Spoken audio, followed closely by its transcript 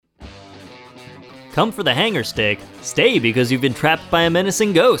Come for the hanger steak. Stay because you've been trapped by a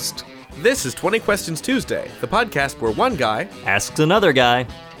menacing ghost. This is 20 Questions Tuesday, the podcast where one guy Asks another guy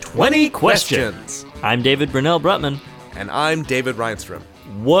 20 questions. I'm David Brunell Brutman. And I'm David Reinstrom.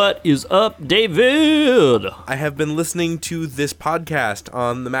 What is up, David? I have been listening to this podcast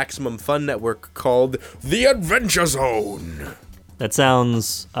on the Maximum Fun Network called The Adventure Zone. That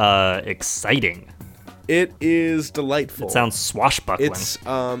sounds exciting. It is delightful. It sounds swashbuckling. It's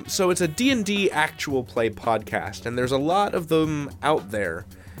it's a D&D actual play podcast, and there's a lot of them out there.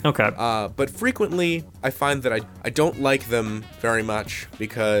 Okay. But frequently, I find that I don't like them very much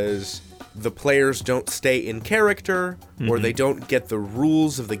because the players don't stay in character, or they don't get the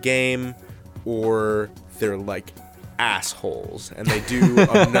rules of the game, or they're like assholes, and they do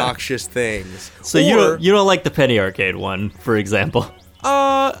obnoxious things. So you don't like the Penny Arcade one, for example?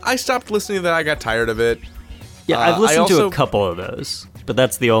 I stopped listening to that. I got tired of it. Yeah, I've listened to a couple of those, but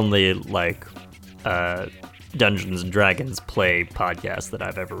that's the only, Dungeons & Dragons play podcast that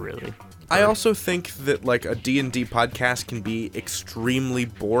I've ever really heard. I also think that, a D&D podcast can be extremely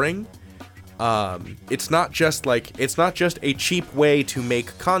boring. It's not just a cheap way to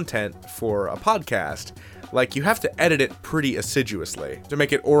make content for a podcast. You have to edit it pretty assiduously to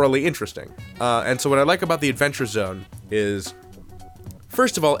make it orally interesting. And so what I like about the Adventure Zone is,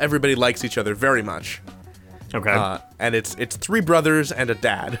 first of all, everybody likes each other very much. Okay. And it's three brothers and a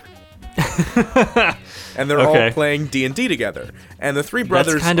dad. And they're all playing D&D together. And the three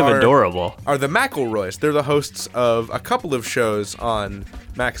brothers That's kind of adorable. Are the McElroys. They're the hosts of a couple of shows on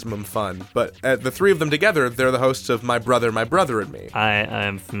Maximum Fun. But the three of them together, they're the hosts of My Brother, and Me. I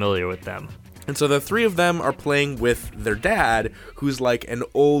am familiar with them. And so the three of them are playing with their dad, who's like an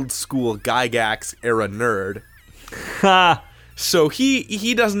old school Gygax era nerd. Ha! So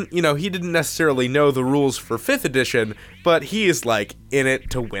he doesn't, he didn't necessarily know the rules for 5th edition, but he is in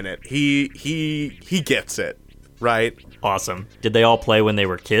it to win it. He gets it, right? Awesome. Did they all play when they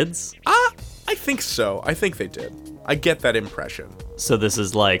were kids? I think so. I think they did. I get that impression. So this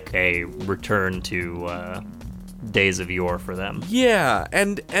is like a return to days of yore for them. Yeah,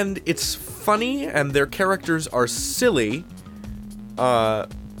 and it's funny, and their characters are silly,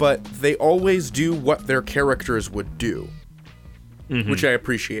 but they always do what their characters would do. Which I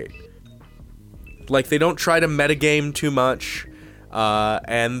appreciate. They don't try to metagame too much,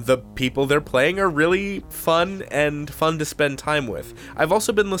 and the people they're playing are really fun to spend time with. I've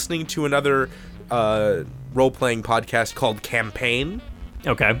also been listening to another role-playing podcast called Campaign.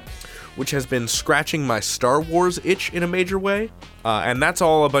 Okay. Which has been scratching my Star Wars itch in a major way. And that's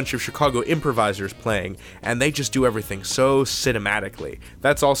all a bunch of Chicago improvisers playing, and they just do everything so cinematically.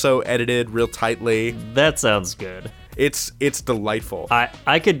 That's also edited real tightly. That sounds good. It's delightful.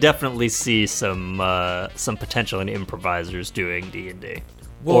 I could definitely see some potential in improvisers doing D&D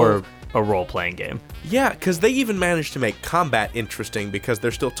or a role-playing game. Yeah, because they even managed to make combat interesting because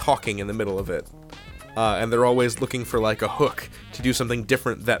they're still talking in the middle of it. And they're always looking for a hook to do something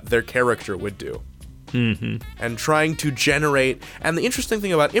different that their character would do. Mm-hmm. And trying to generate... And the interesting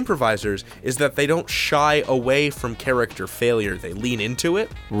thing about improvisers is that they don't shy away from character failure. They lean into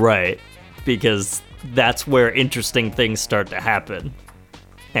it. Right, because that's where interesting things start to happen.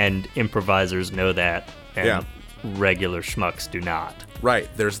 And improvisers know that, and regular schmucks do not. Right,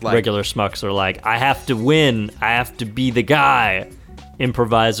 there's Regular schmucks are like, I have to win, I have to be the guy.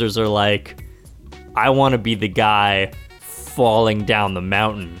 Improvisers are like, I want to be the guy falling down the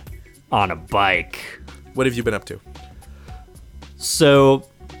mountain on a bike. What have you been up to? So,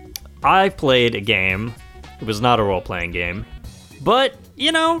 I played a game. It was not a role-playing game. But,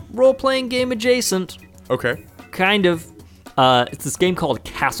 role-playing game adjacent. Okay. Kind of. It's this game called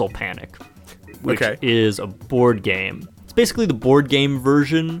Castle Panic, which is a board game. It's basically the board game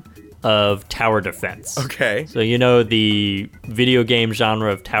version of tower defense. Okay. So the video game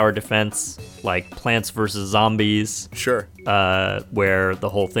genre of tower defense, like Plants vs. Zombies. Sure. Where the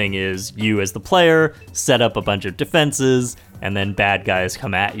whole thing is you as the player set up a bunch of defenses, and then bad guys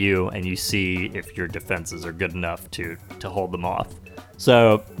come at you, and you see if your defenses are good enough to hold them off.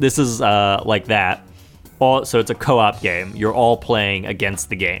 So this is like that. So it's a co-op game. You're all playing against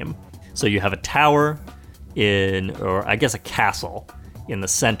the game. So you have a tower or I guess a castle in the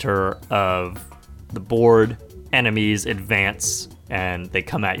center of the board. Enemies advance and they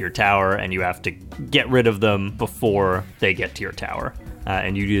come at your tower, and you have to get rid of them before they get to your tower.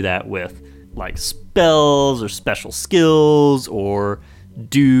 And you do that with spells or special skills or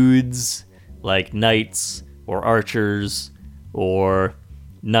dudes like knights or archers or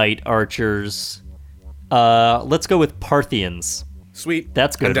knight archers. Let's go with Parthians. Sweet.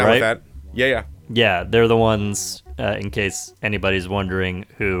 That's good, I'm down right? with that. Yeah. Yeah, they're the ones, in case anybody's wondering,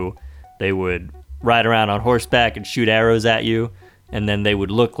 who they would ride around on horseback and shoot arrows at you, and then they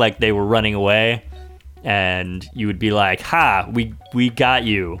would look like they were running away, and you would be like, ha, we got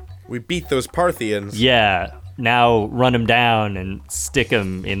you. We beat those Parthians. Yeah, now run them down and stick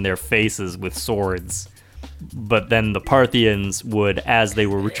them in their faces with swords. But then the Parthians would, as they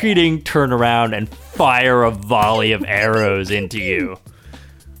were retreating, turn around and fire a volley of arrows into you.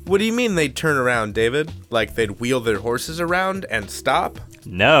 What do you mean they'd turn around, David? Like they'd wheel their horses around and stop?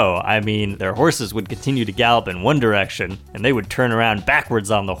 No, I mean their horses would continue to gallop in one direction, and they would turn around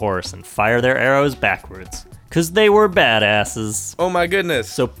backwards on the horse and fire their arrows backwards. 'Cause they were badasses. Oh my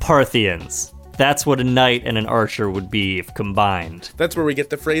goodness. So Parthians. That's what a knight and an archer would be if combined. That's where we get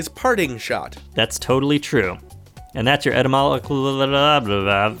the phrase parting shot. That's totally true. And that's your etymology.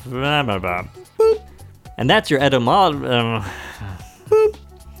 And that's your etymology.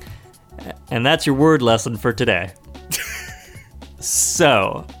 And that's your word lesson for today.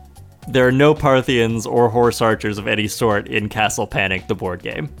 So, there are no Parthians or horse archers of any sort in Castle Panic, the board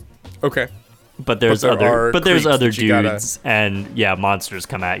game. Okay. But there's But there's creeks other that you gotta- dudes, and yeah, monsters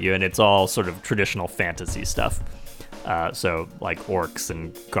come at you, and it's all sort of traditional fantasy stuff. So like orcs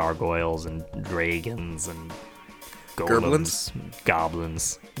and gargoyles and dragons and golems,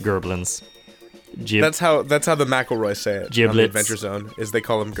 goblins, gerblins. That's how the McElroy say it on the Giblets. Adventure Zone. Is they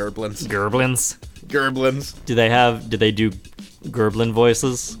call them gerblins. Gerblins. Gerblins. Do they do gerblin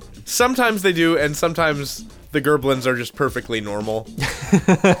voices? Sometimes they do, and sometimes the gerblins are just perfectly normal.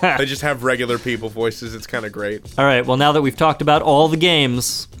 They just have regular people voices. It's kind of great. All right. Well, now that we've talked about all the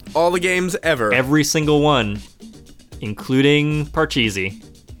games, All the games ever. every single one, including Parcheesi.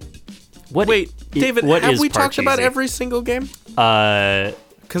 Wait, David, what have is we talked about Parcheesi? every single game? Uh,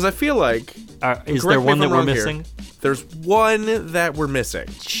 Because I feel like is correct there me one if that I'm we're wrong here. missing? There's one that we're missing.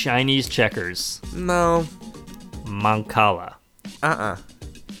 Chinese checkers, No. Mancala,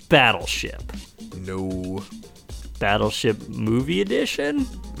 Battleship, No. Battleship Movie Edition.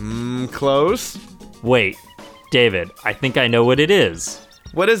 Close. Wait, David, I think I know what it is.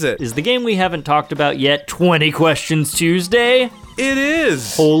 What is it? Is the game we haven't talked about yet 20 Questions Tuesday? It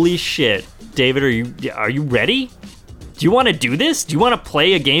is. Holy shit. David, are you ready? Do you want to do this? Do you want to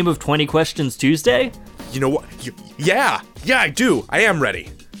play a game of 20 Questions Tuesday? You know what? Yeah, I do. I am ready.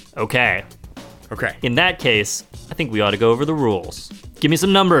 Okay. Okay. In that case, I think we ought to go over the rules. Give me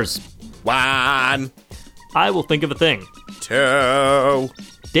some numbers. 1, I will think of a thing. 2,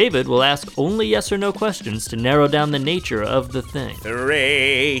 David will ask only yes or no questions to narrow down the nature of the thing.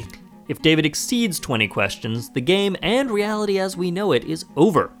 3, If David exceeds 20 questions, the game and reality as we know it is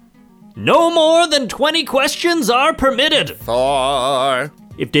over. No more than 20 questions are permitted. 4,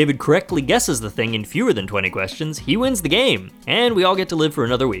 If David correctly guesses the thing in fewer than 20 questions, he wins the game, and we all get to live for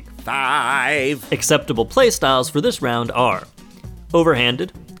another week. 5, Acceptable playstyles for this round are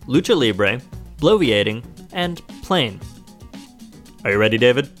overhanded, lucha libre, bloviating, and plain. Are you ready,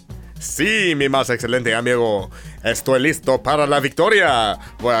 David? Sí, mi más excelente amigo. Estoy listo para la victoria.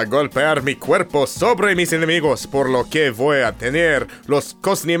 Voy a golpear mi cuerpo sobre mis enemigos, por lo que voy a tener los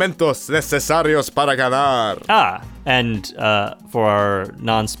conocimientos necesarios para ganar. And for our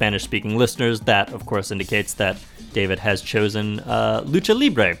non-Spanish speaking listeners, that of course indicates that David has chosen lucha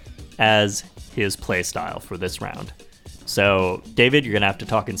libre as his playstyle for this round. So, David, you're gonna have to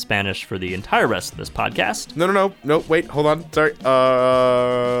talk in Spanish for the entire rest of this podcast. No, wait, hold on. Sorry.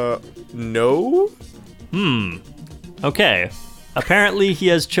 No? Okay. Apparently, he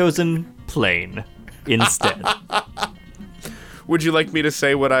has chosen plain instead. Would you like me to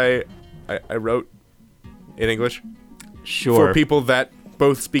say what I wrote in English? Sure. For people that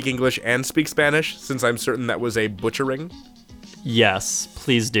both speak English and speak Spanish, since I'm certain that was a butchering? Yes,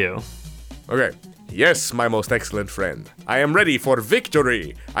 please do. Okay. Yes, my most excellent friend. I am ready for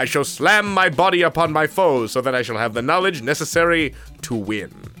victory. I shall slam my body upon my foes so that I shall have the knowledge necessary to win.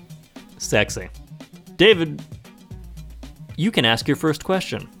 Sexy. David, you can ask your first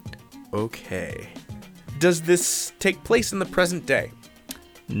question. Okay. Does this take place in the present day?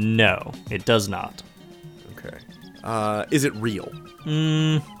 No, it does not. Okay. Is it real?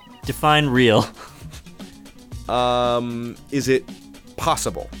 Define real. Is it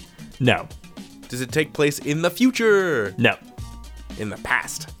possible? No. Does it take place in the future? No. In the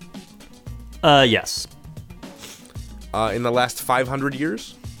past? Yes. In the last 500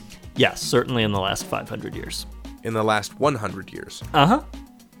 years? Yes, certainly in the last 500 years. In the last 100 years? Uh-huh.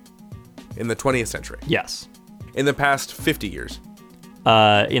 In the 20th century? Yes. In the past 50 years?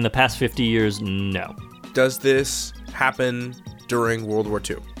 In the past 50 years, no. Does this happen during World War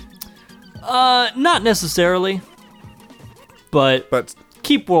II? Not necessarily. But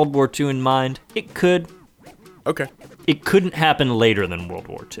keep World War II in mind. It could. Okay. It couldn't happen later than World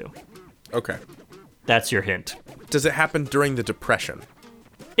War II. Okay. That's your hint. Does it happen during the Depression?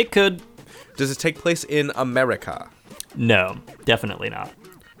 It could. Does it take place in America? No, definitely not.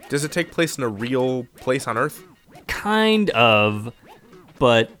 Does it take place in a real place on Earth? Kind of,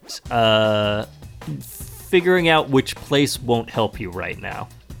 but figuring out which place won't help you right now.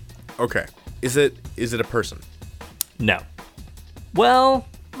 Okay. Is it a person? No. Well,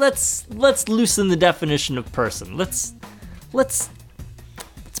 let's loosen the definition of person. Let's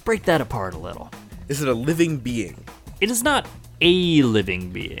break that apart a little. Is it a living being? It is not a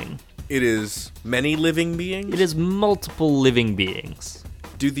living being. It is many living beings? It is multiple living beings.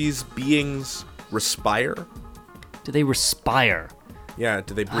 Do these beings respire? Do they respire? Yeah,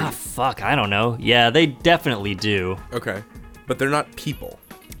 do they breathe? Fuck, I don't know. Yeah, they definitely do. Okay. But they're not people.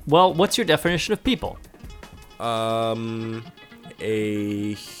 Well, what's your definition of people? A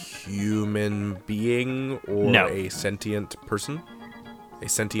human being or No. a sentient person? A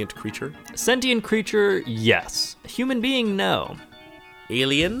sentient creature? Sentient creature, yes. Human being, no.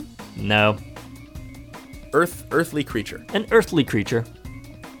 Alien? No. Earthly creature. An earthly creature.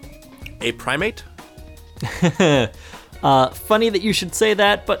 A primate? Funny that you should say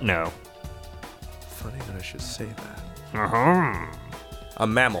that, but no. Funny that I should say that. Uh-huh. A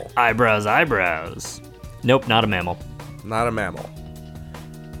mammal. Eyebrows. Nope, not a mammal. Not a mammal.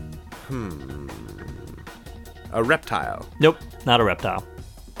 A reptile. Nope, not a reptile.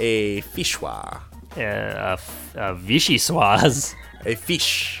 A fichua. A vichyssoise. A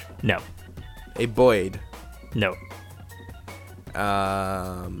fish. No. A boid. No.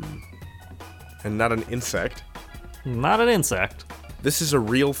 And not an insect. Not an insect. This is a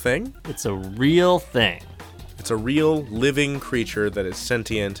real thing? It's a real thing. It's a real living creature that is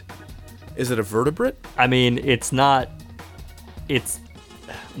sentient. Is it a vertebrate? I mean, it's not...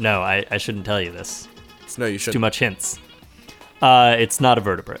 No, I shouldn't tell you this. No, you Too shouldn't. much hints. It's not a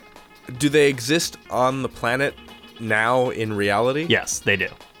vertebrate. Do they exist on the planet now in reality? Yes, they do.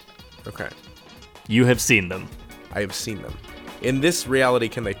 Okay. You have seen them. I have seen them. In this reality,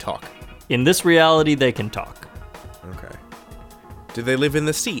 can they talk? In this reality, they can talk. Okay. Do they live in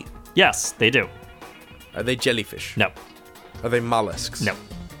the sea? Yes, they do. Are they jellyfish? No. Are they mollusks? No.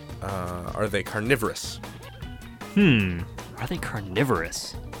 Are they carnivorous? Are they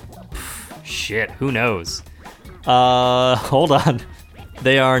carnivorous? Shit, who knows? Hold on.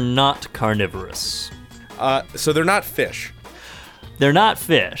 They are not carnivorous. So they're not fish. They're not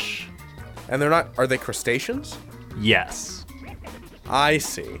fish. And they're not... Are they crustaceans? Yes. I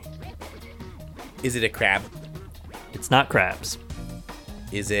see. Is it a crab? It's not crabs.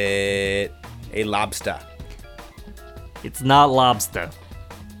 Is it a lobster? It's not lobster.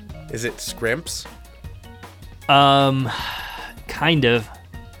 Is it scrimps? Kind of.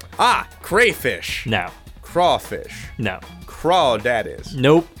 Ah, crayfish. No. Crawfish. No. Crawdaddies.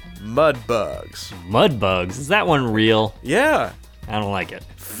 Nope. Mud bugs. Mud bugs. Is that one real? Yeah. I don't like it.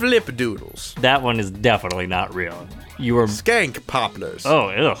 Flip doodles. That one is definitely not real. You were... Skank poplars. Oh,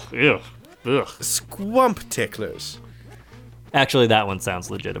 ugh. Squump ticklers. Actually, that one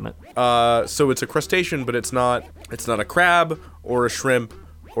sounds legitimate. So it's a crustacean, but it's not a crab or a shrimp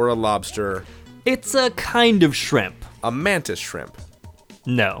or a lobster. It's a kind of shrimp. A mantis shrimp.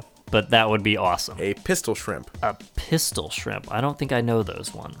 No, but that would be awesome. A pistol shrimp. A pistol shrimp. I don't think I know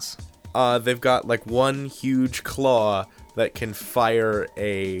those ones. They've got like one huge claw that can fire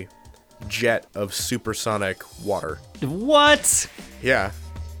a jet of supersonic water. What? Yeah.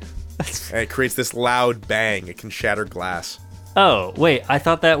 And it creates this loud bang. It can shatter glass. Oh, wait, I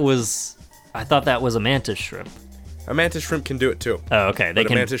thought that was a mantis shrimp. A mantis shrimp can do it too. Oh, okay. They But a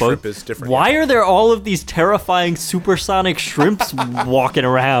can mantis both... shrimp is different. Why are there all of these terrifying supersonic shrimps walking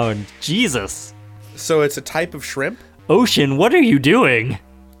around? Jesus. So it's a type of shrimp? Ocean, what are you doing?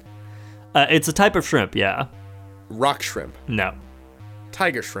 It's a type of shrimp, yeah. Rock shrimp. No.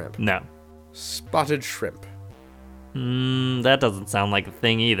 Tiger shrimp. No. Spotted shrimp. That doesn't sound like a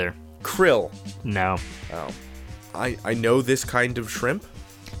thing either. Krill. No. Oh. I know this kind of shrimp.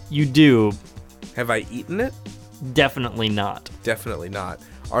 You do. Have I eaten it? Definitely not. Definitely not.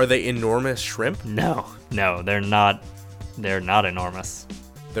 Are they enormous shrimp? No, they're not. They're not enormous.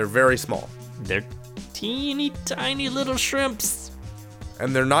 They're very small. They're teeny tiny little shrimps.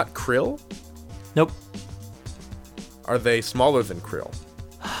 And they're not krill? Nope. Are they smaller than krill?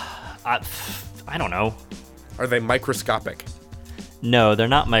 I don't know. Are they microscopic? No, they're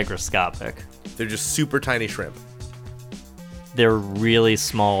not microscopic. They're just super tiny shrimp. They're really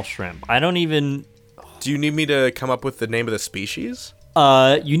small shrimp. I don't even... Do you need me to come up with the name of the species?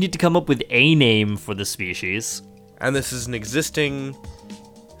 You need to come up with a name for the species. And this is an existing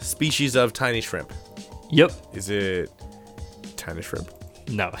species of tiny shrimp. Yep. Is it tiny shrimp?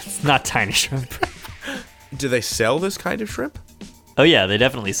 No, it's not tiny shrimp. Do they sell this kind of shrimp? Oh yeah, they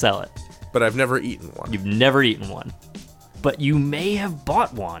definitely sell it. But I've never eaten one. You've never eaten one. But you may have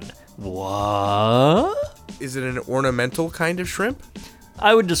bought one. What? Is it an ornamental kind of shrimp?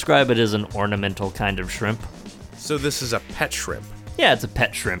 I would describe it as an ornamental kind of shrimp. So this is a pet shrimp. Yeah, it's a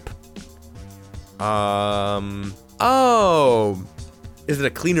pet shrimp. Oh. Is it a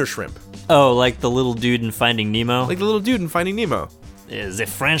cleaner shrimp? Oh, like the little dude in Finding Nemo? Like the little dude in Finding Nemo. Is it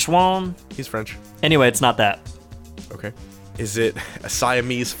French one? He's French. Anyway, it's not that. Okay. Is it a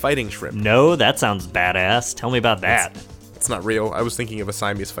Siamese fighting shrimp? No, that sounds badass. Tell me about that. It's not real. I was thinking of a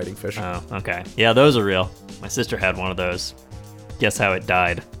Siamese fighting fish. Oh, okay. Yeah, those are real. My sister had one of those. Guess how it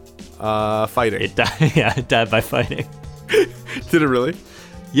died? Fighting. It died. Yeah, it died by fighting. Did it really?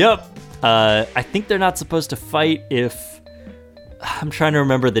 Yep. I think they're not supposed to fight if... I'm trying to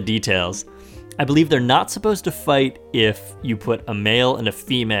remember the details. I believe they're not supposed to fight if you put a male and a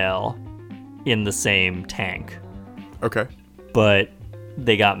female in the same tank. Okay. But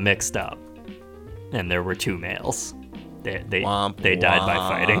they got mixed up, and there were two males. They died by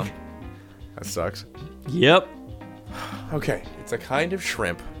fighting. That sucks. Yep. Okay, it's a kind of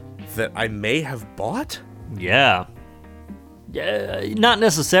shrimp that I may have bought? Yeah. Yeah, not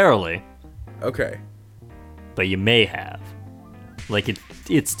necessarily, Okay. but you may have. Like,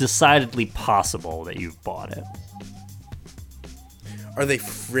 it's decidedly possible that you've bought it. Are they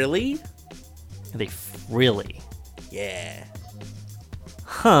frilly? Are they frilly? Yeah.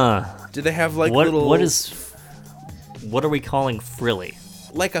 Huh. Do they have like What are we calling frilly?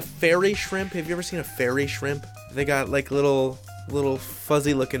 like a fairy shrimp? Have you ever seen a fairy shrimp? They got like little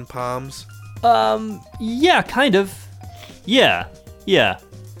fuzzy looking palms. Yeah, kind of. Yeah.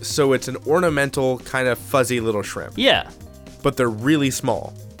 So it's an ornamental kind of fuzzy little shrimp, Yeah. but they're really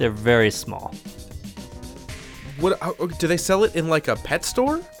small. They're very small. Do they sell it in like a pet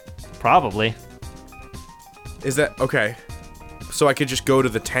store? Probably. Is that okay? So I could just go to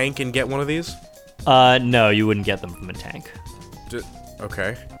the tank and get one of these? No, you wouldn't get them from a tank.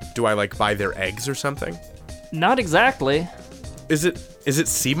 Okay. Do I like buy their eggs or something? Not exactly. Is it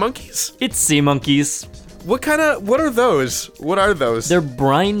sea monkeys? It's sea monkeys. What are those? What are those? They're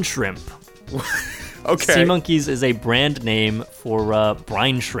brine shrimp. Okay. Sea monkeys is a brand name for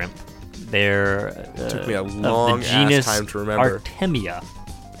brine shrimp. They're Took me a of long the genus ass time to remember. Artemia,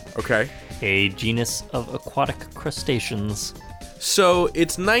 Okay. a genus of aquatic crustaceans. So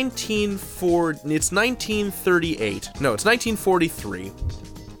it's 1938. No, it's 1943.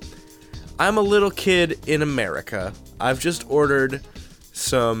 I'm a little kid in America. I've just ordered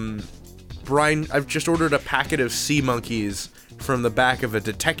I've just ordered a packet of sea monkeys from the back of a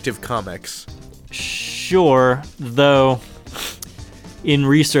Detective Comics. Sure, though, in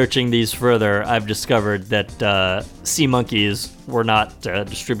researching these further, I've discovered that sea monkeys were not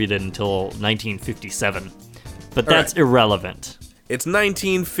distributed until 1957. But that's irrelevant. It's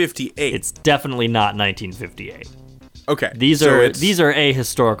 1958. It's definitely not 1958. Okay. These so are it's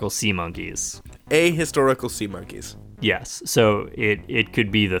ahistorical sea monkeys. ahistorical sea monkeys. Yes, so it could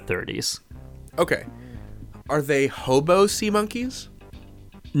be the 30s. Okay. Are they hobo sea monkeys?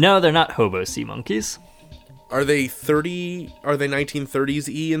 No, they're not hobo sea monkeys. Are they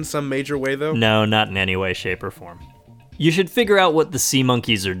 1930s-y in some major way, though? No, not in any way, shape, or form. You should figure out what the sea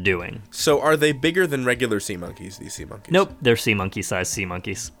monkeys are doing. So are they bigger than regular sea monkeys, these sea monkeys? Nope, they're sea monkey-sized sea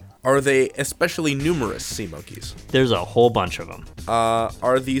monkeys. Are they especially numerous sea monkeys? There's a whole bunch of them.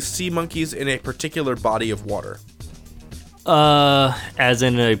 Are these sea monkeys in a particular body of water? As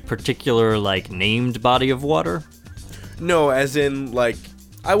in a particular, named body of water? No, as in,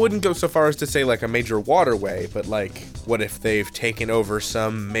 I wouldn't go so far as to say, a major waterway, but, what if they've taken over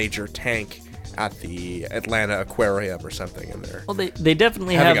some major tank at the Atlanta Aquarium or something in there? Well, they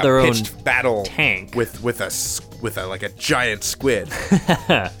definitely having have their a own pitched battle tank. with a giant squid.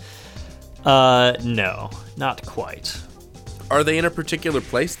 No, not quite. Are they in a particular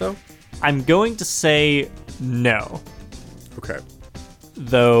place, though? I'm going to say no. Okay.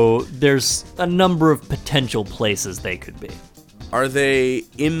 Though there's a number of potential places they could be. Are they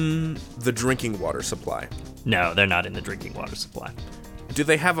in the drinking water supply? No, they're not in the drinking water supply. Do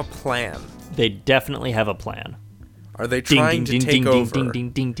they have a plan? They definitely have a plan. Are they trying to take over? Ding,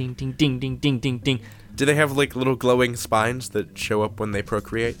 ding, ding, ding, ding, ding, ding, ding, ding, ding. Do they have little glowing spines that show up when they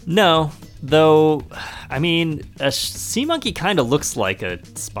procreate? No, though, a sea monkey kind of looks like a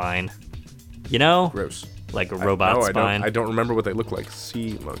spine. You know? Gross. Like a robot spine. I don't remember what they look like.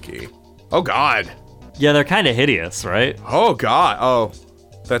 Sea monkey. Oh, God. Yeah, they're kind of hideous, right? Oh, God. Oh,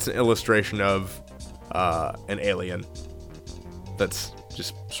 that's an illustration of an alien. That's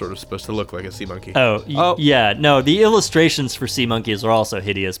just sort of supposed to look like a sea monkey. Yeah. No, the illustrations for sea monkeys are also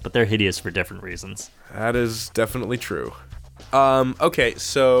hideous, but they're hideous for different reasons. That is definitely true. Okay,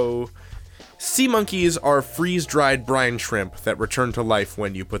 so sea monkeys are freeze-dried brine shrimp that return to life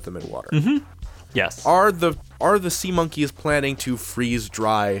when you put them in water. Mm-hmm. Yes. Are the sea monkeys planning to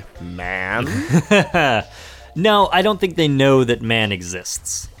freeze-dry man? No, I don't think they know that man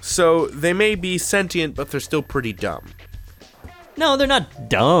exists. So they may be sentient, but they're still pretty dumb. No, they're not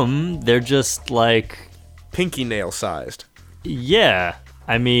dumb. They're just like... pinky nail sized. Yeah.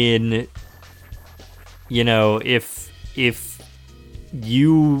 I mean, you know, if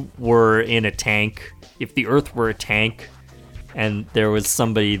you were in a tank, if the Earth were a tank, and there was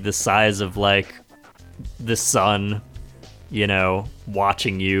somebody the size of, like, the sun, you know,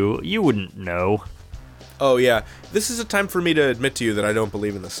 watching you, you wouldn't know. Oh, yeah. This is a time for me to admit to you that I don't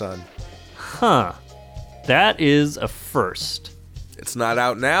believe in the sun. Huh. That is a first. It's not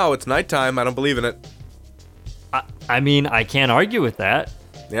out now. It's nighttime. I don't believe in it. I mean, I can't argue with that.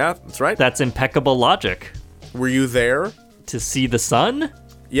 Yeah, that's right. That's impeccable logic. Were you there? To see the sun?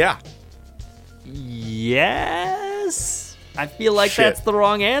 Yeah. Yes? I feel like Shit. that's the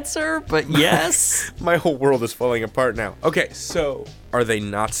wrong answer, but yes. My whole world is falling apart now. Okay, so are they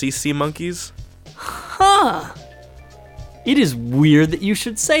Nazi sea monkeys? Huh. It is weird that you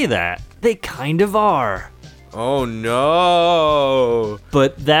should say that. They kind of are. Oh no.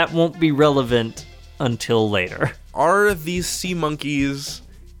 But that won't be relevant until later. Are these sea monkeys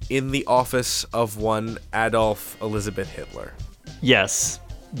in the office of one Adolf Elizabeth Hitler? Yes.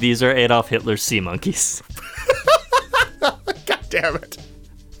 These are Adolf Hitler's sea monkeys. God damn it.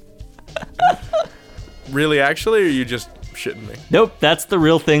 Really, actually, or are you just shitting me? Nope, that's the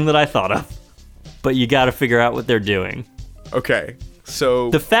real thing that I thought of. But you gotta figure out what they're doing. Okay, so...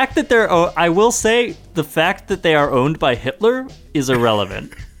 The fact that they're... I will say, the fact that they are owned by Hitler is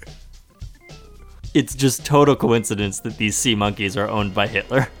irrelevant. It's just total coincidence that these sea monkeys are owned by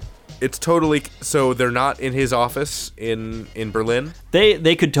Hitler. It's totally... So they're not in his office in Berlin?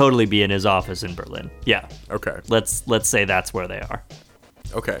 They could totally be in his office in Berlin. Yeah. Okay. Let's say that's where they are.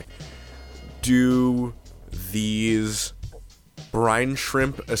 Okay. Do these brine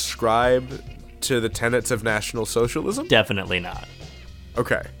shrimp ascribe to the tenets of National Socialism? Definitely not.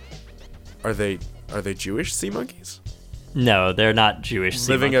 Okay. Are they Jewish sea monkeys? No, they're not Jewish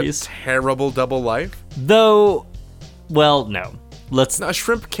sea Living monkeys. a terrible double life? Though, well, no. No,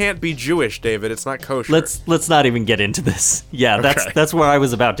 shrimp can't be Jewish, David. It's not kosher. Let's not even get into this. Yeah, Okay. that's where I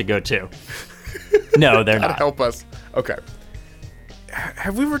was about to go to. No, they're not. Help us. Okay.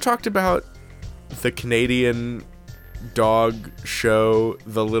 Have we ever talked about the Canadian dog show,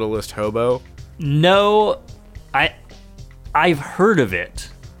 The Littlest Hobo? No, I've heard of it.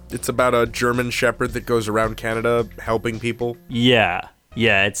 It's about a German shepherd that goes around Canada helping people. Yeah,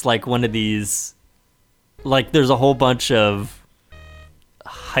 it's like one of these, like there's a whole bunch of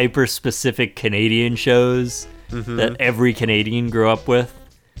hyper-specific Canadian shows that every Canadian grew up with.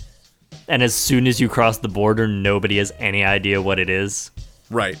 And as soon as you cross the border, nobody has any idea what it is.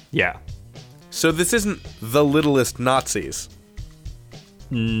 Right. Yeah. So this isn't The Littlest Nazis.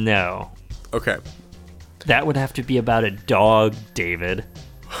 No. Okay. That would have to be about a dog, David.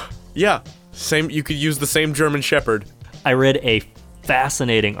 Yeah. Same. You could use the same German shepherd. I read a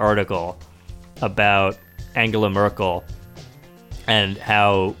fascinating article about Angela Merkel and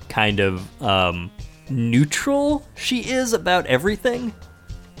how kind of neutral she is about everything.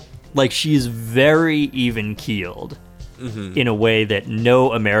 Like, she's very even-keeled in a way that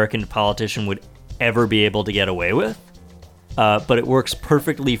no American politician would ever be able to get away with. But it works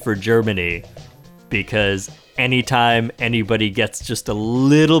perfectly for Germany because anytime anybody gets just a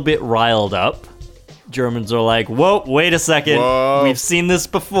little bit riled up, Germans are like, whoa, wait a second. Whoa. We've seen this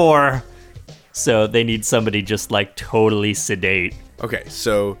before. So they need somebody just like totally sedate. Okay,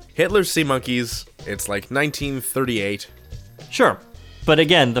 so Hitler's Sea Monkeys, it's like 1938. Sure. But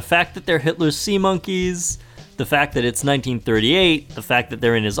again, the fact that they're Hitler's sea monkeys, the fact that it's 1938, the fact that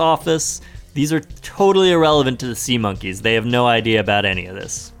they're in his office, these are totally irrelevant to the sea monkeys. They have no idea about any of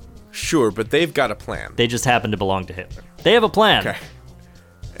this. Sure, but they've got a plan. They just happen to belong to Hitler. They have a plan. Okay.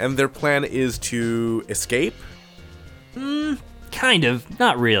 And their plan is to escape? Kind of.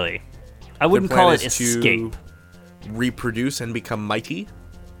 Not really. I wouldn't Their plan call it is to escape. reproduce and become mighty?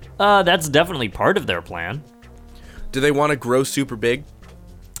 That's definitely part of their plan. Do they want to grow super big?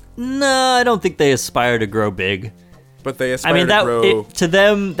 No, I don't think they aspire to grow big. But they I aspire mean, to grow... to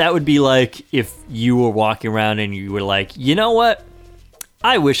them, that would be like if you were walking around and you were like, you know what?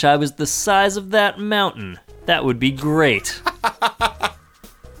 I wish I was the size of that mountain. That would be great.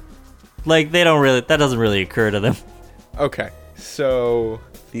 Like, that doesn't really occur to them. Okay. So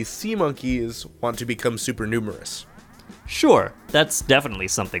these sea monkeys want to become super numerous. Sure, that's definitely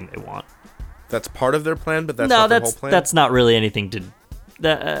something they want. That's part of their plan, but that's No, not their whole plan? that's not really anything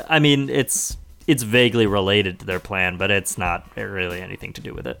to. I mean, it's vaguely related to their plan, but it's not really anything to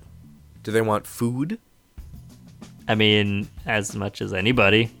do with it. Do they want food? I mean, as much as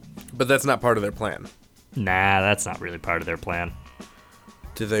anybody. But that's not part of their plan. Nah, that's not really part of their plan.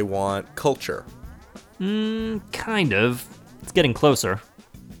 Do they want culture? Kind of. It's getting closer.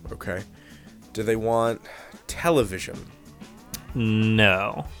 Okay. Do they want television?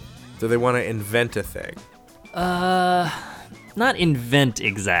 No. Do they want to invent a thing? Not invent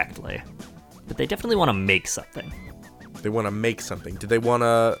exactly, but they definitely want to make something. They want to make something. Do they want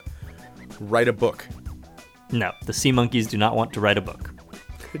to write a book? No, the sea monkeys do not want to write a book.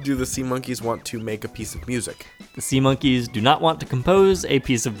 Do the sea monkeys want to make a piece of music? The sea monkeys do not want to compose a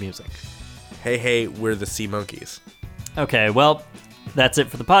piece of music. Hey, we're the sea monkeys. Okay, well, that's it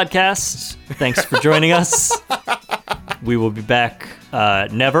for the podcast. Thanks for joining us. We will be back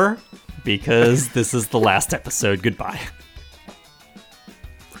never, because this is the last episode. Goodbye.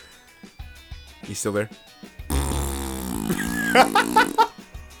 You still there?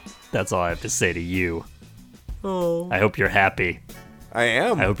 That's all I have to say to you. Oh. I hope you're happy. I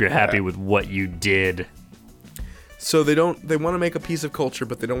am. I hope you're happy with what you did. So they want to make a piece of culture,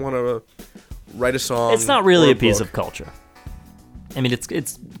 but they don't want to write a song. It's not really or a piece book. of culture. I mean,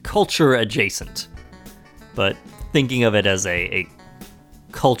 it's culture adjacent, but thinking of it as a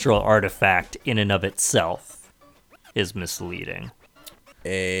cultural artifact in and of itself is misleading.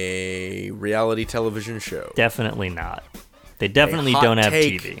 A reality television show. Definitely not. They definitely A hot don't have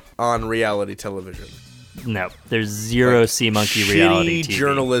take TV. on reality television. No, there's zero sea monkey reality Shitty TV.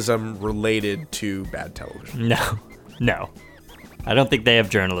 journalism related to bad television. No. I don't think they have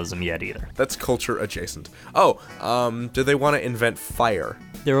journalism yet either. That's culture adjacent. Oh, do they want to invent fire?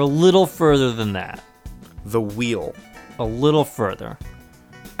 They're a little further than that. The wheel? A little further.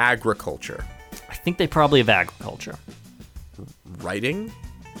 Agriculture? I think they probably have agriculture. Writing?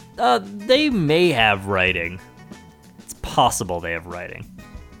 They may have writing. It's possible they have writing.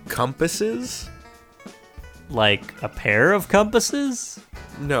 Compasses? Like a pair of compasses?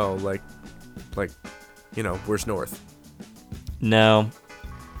 No, like, where's north? No.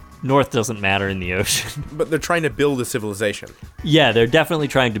 North doesn't matter in the ocean. But they're trying to build a civilization. Yeah, they're definitely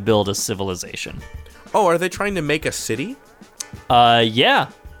trying to build a civilization. Oh, are they trying to make a city? Yeah.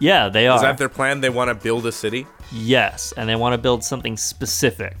 Yeah, they are. Is that their plan? They want to build a city? Yes, and they want to build something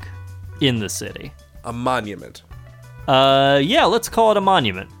specific in the city. A monument. Yeah, let's call it a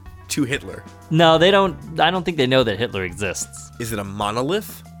monument. To Hitler. No, they don't. I don't think they know that Hitler exists. Is it a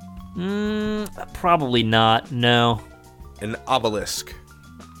monolith? Probably not. No. An obelisk.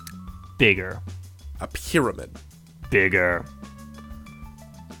 Bigger. A pyramid. Bigger.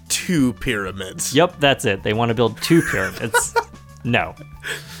 2 pyramids. Yep, that's it. They want to build 2 pyramids. No.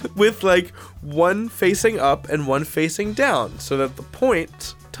 With like one facing up and one facing down so that the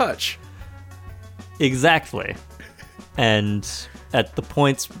points touch. Exactly. And at the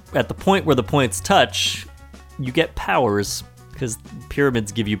point where the points touch, you get powers because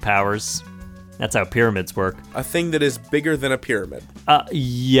pyramids give you powers. That's how pyramids work. A thing that is bigger than a pyramid.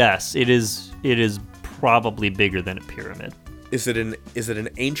 Yes, it is probably bigger than a pyramid. Is it an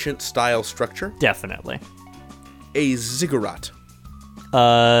ancient style structure? Definitely. A ziggurat.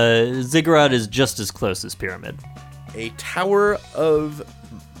 Ziggurat is just as close as pyramid. A tower of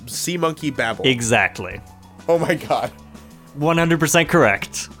sea monkey babble. Exactly. Oh my god. 100%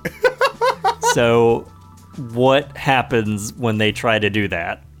 correct. So, what happens when they try to do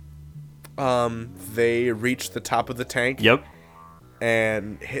that? They reach the top of the tank. Yep.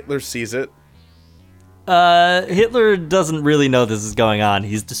 And Hitler sees it. Hitler doesn't really know this is going on.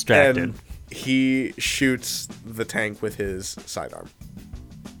 He's distracted. And he shoots the tank with his sidearm.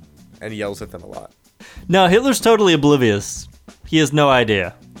 And yells at them a lot. No, Hitler's totally oblivious. He has no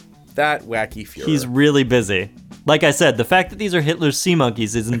idea. That wacky Fuhrer. He's really busy. Like I said, the fact that these are Hitler's sea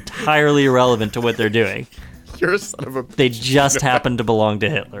monkeys is entirely irrelevant to what they're doing. You're a son of a They just happen to belong to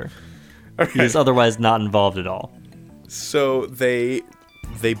Hitler. Okay. He is otherwise not involved at all. So they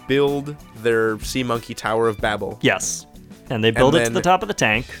build their sea monkey Tower of Babel. Yes. And they build it to then- the top of the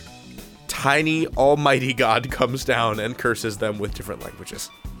tank. Tiny almighty God comes down and curses them with different languages.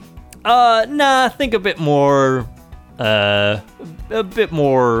 Nah, think a bit more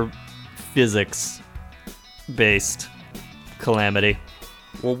physics-based calamity.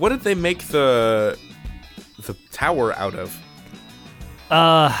 Well, what did they make the tower out of?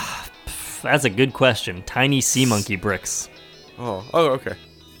 That's a good question. Tiny sea monkey bricks. Oh, okay.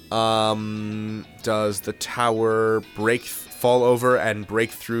 Does the tower break fall over and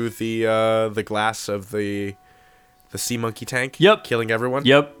break through the glass of the sea monkey tank. Yep. Killing everyone.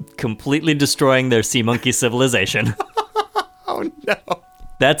 Yep, completely destroying their sea monkey civilization. Oh no.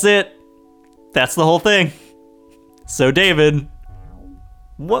 That's it. That's the whole thing. So, David,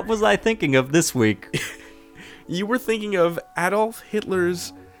 what was I thinking of this week? You were thinking of Adolf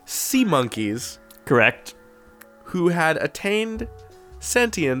Hitler's sea monkeys Correct. who had attained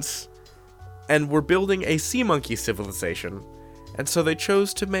sentience and were building a sea monkey civilization. And so they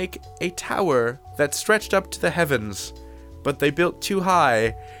chose to make a tower that stretched up to the heavens, but they built too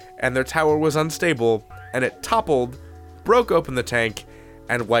high, and their tower was unstable, and it toppled, broke open the tank,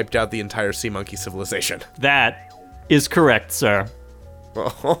 and wiped out the entire sea monkey civilization. That is correct, sir.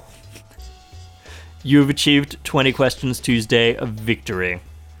 You've achieved 20 Questions Tuesday of victory.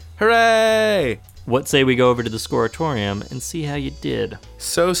 Hooray! What say we go over to the Scoratorium and see how you did?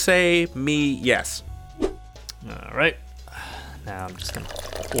 So say me yes. All right. Now I'm just going to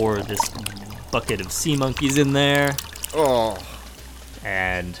pour this bucket of sea monkeys in there. Oh.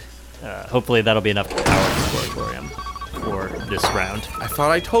 And hopefully that'll be enough to power the Scoratorium for this round. I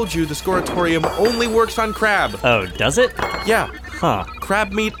thought I told you the Scoratorium only works on crab. Oh, does it? Yeah. Huh.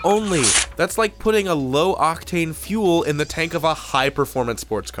 Crab meat only. That's like putting a low-octane fuel in the tank of a high-performance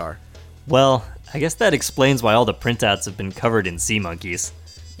sports car. Well, I guess that explains why all the printouts have been covered in sea monkeys.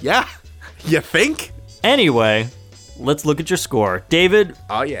 Yeah? You think? Anyway, let's look at your score. David,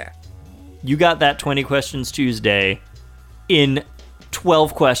 Oh, yeah. you got that 20 Questions Tuesday in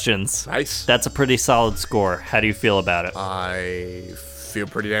 12 questions. Nice. That's a pretty solid score. How do you feel about it? I feel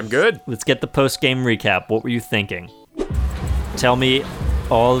pretty damn good. Let's get the post-game recap. What were you thinking? Tell me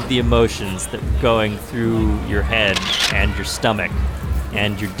all of the emotions that were going through your head and your stomach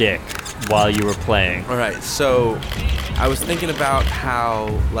and your dick while you were playing. All right, so I was thinking about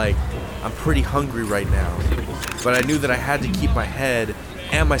how, like, I'm pretty hungry right now, but I knew that I had to keep my head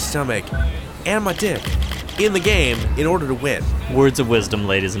and my stomach and my dick in the game in order to win. Words of wisdom,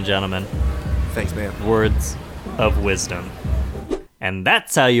 ladies and gentlemen. Thanks, man. Words of wisdom. And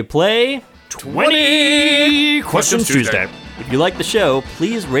that's how you play 20 Questions Tuesday. If you like the show,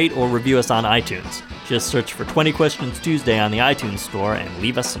 please rate or review us on iTunes. Just search for 20 Questions Tuesday on the iTunes store and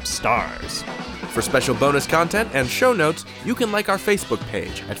leave us some stars. For special bonus content and show notes, you can like our Facebook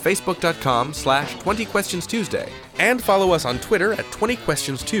page at facebook.com/20questionstuesday and follow us on Twitter at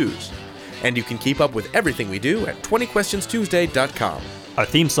 20questionstues. And you can keep up with everything we do at 20questionstuesday.com. Our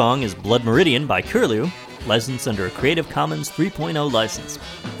theme song is Blood Meridian by Curlew, licensed under a Creative Commons 3.0 license.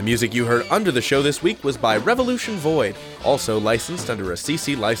 The music you heard under the show this week was by Revolution Void, also licensed under a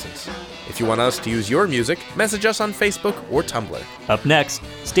CC license. If you want us to use your music, message us on Facebook or Tumblr. Up next,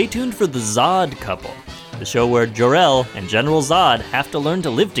 stay tuned for the Zod Couple, the show where Jor-El and General Zod have to learn to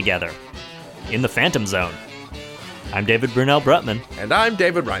live together in the Phantom Zone. I'm David Brunel Brutman. And I'm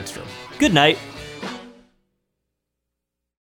David Reinstrom. Good night.